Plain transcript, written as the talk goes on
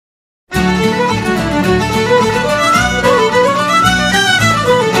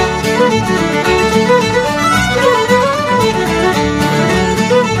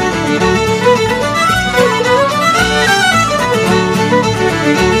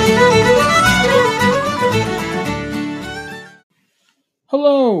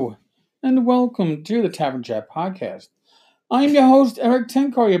welcome to the Tavern Chat podcast. I am your host, Eric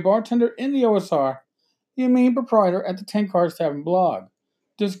Tenkar, your bartender in the OSR, your main proprietor at the Tenkar's Tavern blog,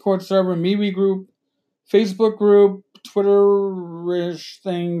 Discord server, MeWe group, Facebook group, Twitter-ish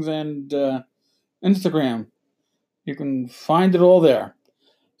things, and Instagram. You can find it all there.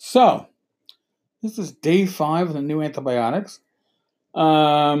 So, this is day 5 of the new antibiotics.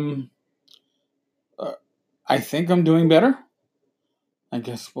 I think I'm doing better. I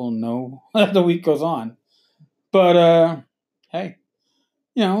guess we'll know as the week goes on. But, hey,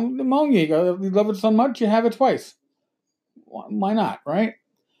 pneumonia, you love it so much, you have it twice. Why not, right?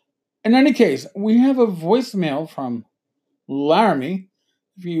 In any case, we have a voicemail from Laramie.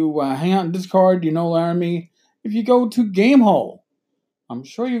 If you hang out in Discord, you know Laramie. If you go to Gamehole, I'm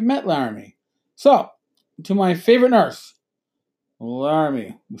sure you've met Laramie. So, to my favorite nurse,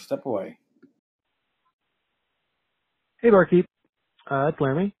 Laramie, we step away. Hey, Barkeep. It's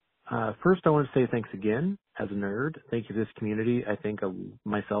Laramie. First, I want to say thanks again. As a nerd, thank you to this community. I think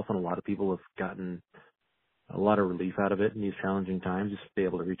myself and a lot of people have gotten a lot of relief out of it in these challenging times, just to be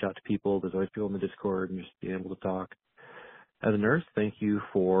able to reach out to people. There's always people in the Discord and just being able to talk. As a nurse, thank you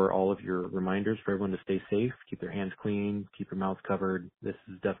for all of your reminders for everyone to stay safe, keep their hands clean, keep your mouths covered. This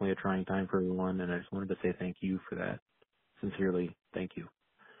is definitely a trying time for everyone, and I just wanted to say thank you for that. Sincerely, thank you.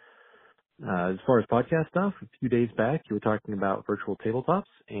 As far as podcast stuff, a few days back, you were talking about virtual tabletops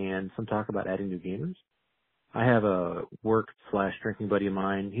and some talk about adding new gamers. I have a work/drinking buddy of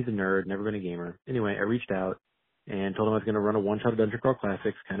mine. He's a nerd, never been a gamer. Anyway, I reached out and told him I was going to run a one-shot of Dungeon Crawl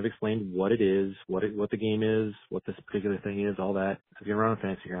Classics, kind of explained what it is, what the game is, what this particular thing is, all that. I was going to run on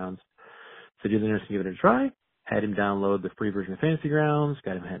Fantasy Grounds. So I did the nurse and give it a try, had him download the free version of Fantasy Grounds,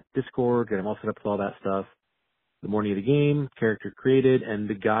 got him at Discord, got him all set up with all that stuff. The morning of the game, character created, and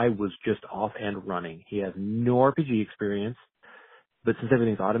the guy was just off and running. He has no RPG experience, but since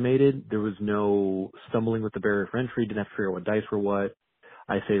everything's automated, there was no stumbling with the barrier for entry, didn't have to figure out what dice were what.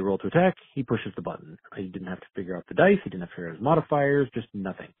 I say roll to attack, he pushes the button. He didn't have to figure out the dice, he didn't have to figure out his modifiers, just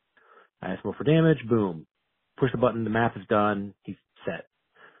nothing. I ask roll for damage, boom. Push the button, the math is done, he's set.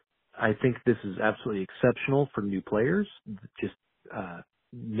 I think this is absolutely exceptional for new players, just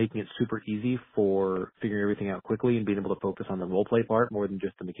making it super easy for figuring everything out quickly and being able to focus on the roleplay part more than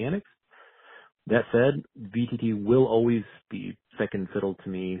just the mechanics. That said, VTT will always be second fiddle to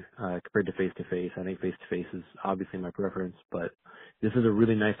me compared to face-to-face. I think face-to-face is obviously my preference, but this is a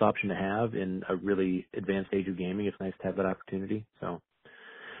really nice option to have in a really advanced age of gaming. It's nice to have that opportunity. So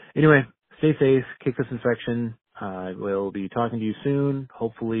anyway, stay safe, kick this infection. We'll be talking to you soon.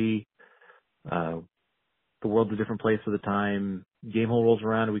 Hopefully the world's a different place by the time Gamehole rolls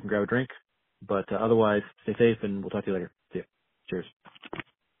around and we can grab a drink. But otherwise, stay safe, and we'll talk to you later. See ya. Cheers.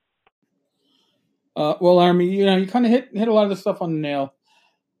 Well, Laramie, you kind of hit a lot of the stuff on the nail.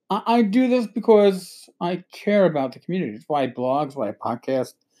 I do this because I care about the community. It's why I blog, it's why I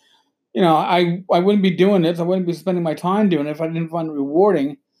podcast. I wouldn't be doing this. I wouldn't be spending my time doing it if I didn't find it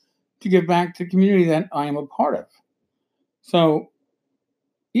rewarding to give back to the community that I am a part of. So,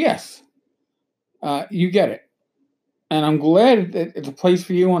 yes, you get it. And I'm glad that it's a place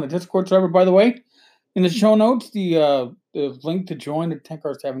for you on the Discord server. By the way, in the show notes, the link to join the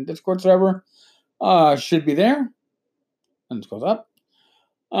Tenkar's Tavern Discord server should be there. And this goes up.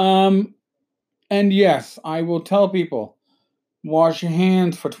 And yes, I will tell people, wash your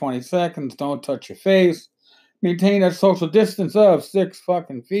hands for 20 seconds. Don't touch your face. Maintain a social distance of 6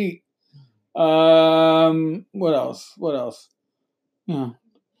 fucking feet. What else?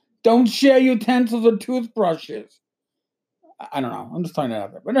 Don't share utensils or toothbrushes. I don't know. I'm just throwing that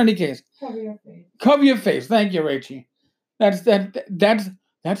out there. But in any case, cover your face. Cover your face. Thank you, Rachie. That's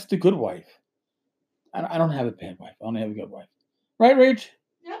the good wife. I don't have a bad wife. I only have a good wife. Right, Rach?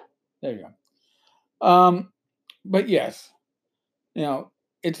 Yeah. There you go. But yes,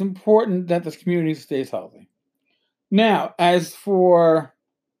 it's important that this community stays healthy. Now, as for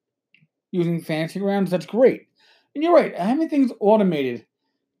using Fantasy Grounds, that's great. And you're right. Having things automated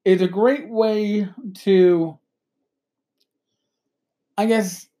is a great way to, I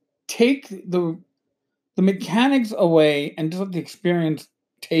guess, take the mechanics away and just let the experience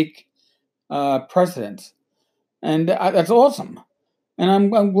take precedence. And that's awesome. And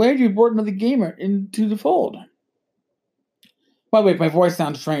I'm glad you brought another gamer into the fold. By the way, if my voice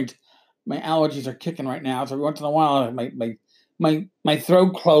sounds strange, my allergies are kicking right now, so every once in a while my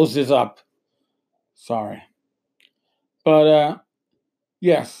throat closes up. Sorry. But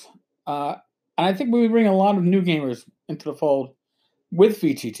yes. And I think we bring a lot of new gamers into the fold with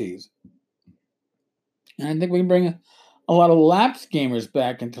VTTs. And I think we can bring a lot of lapsed gamers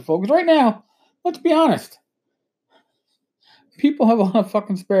back into the fold. Because right now, let's be honest, people have a lot of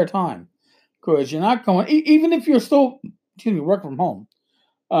fucking spare time. because you're not going, even if you're still, work from home,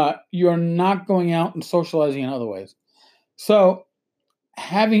 you're not going out and socializing in other ways. So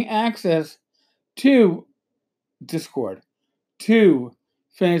having access to Discord, to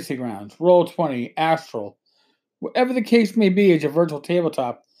Fantasy Grounds, Roll20, Astral, whatever the case may be as your virtual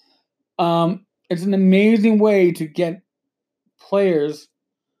tabletop, it's an amazing way to get players,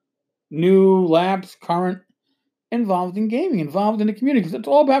 new, lapsed, current, involved in gaming, involved in the community, because it's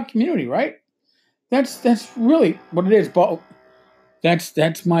all about community, right? That's really what it is. But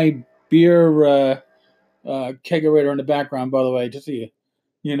that's my beer kegerator in the background, by the way, just so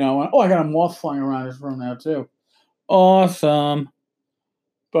you know. Oh, I got a moth flying around this room now too. Awesome.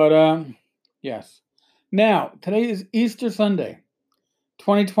 But yes. Now today is Easter Sunday,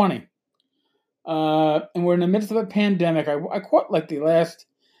 2020, and we're in the midst of a pandemic. I caught like the last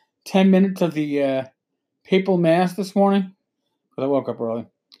 10 minutes of the papal mass this morning because I woke up early,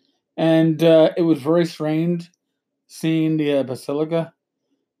 and it was very strange seeing the basilica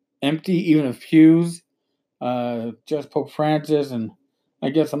empty, even of pews. Just Pope Francis and I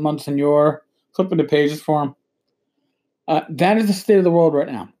guess a Monsignor flipping the pages for him. That is the state of the world right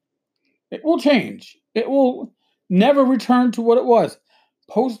now. It will change. It will never return to what it was.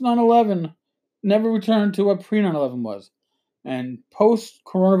 Post 9/11 never returned to what pre 9/11 was. And post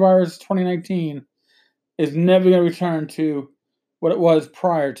coronavirus 2019 is never going to return to what it was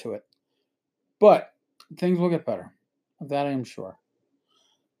prior to it. But things will get better. Of that I am sure.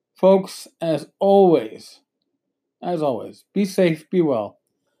 Folks, as always, be safe, be well.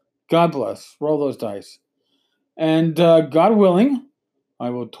 God bless. Roll those dice. And God willing, I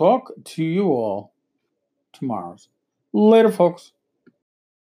will talk to you all tomorrow. Later, folks.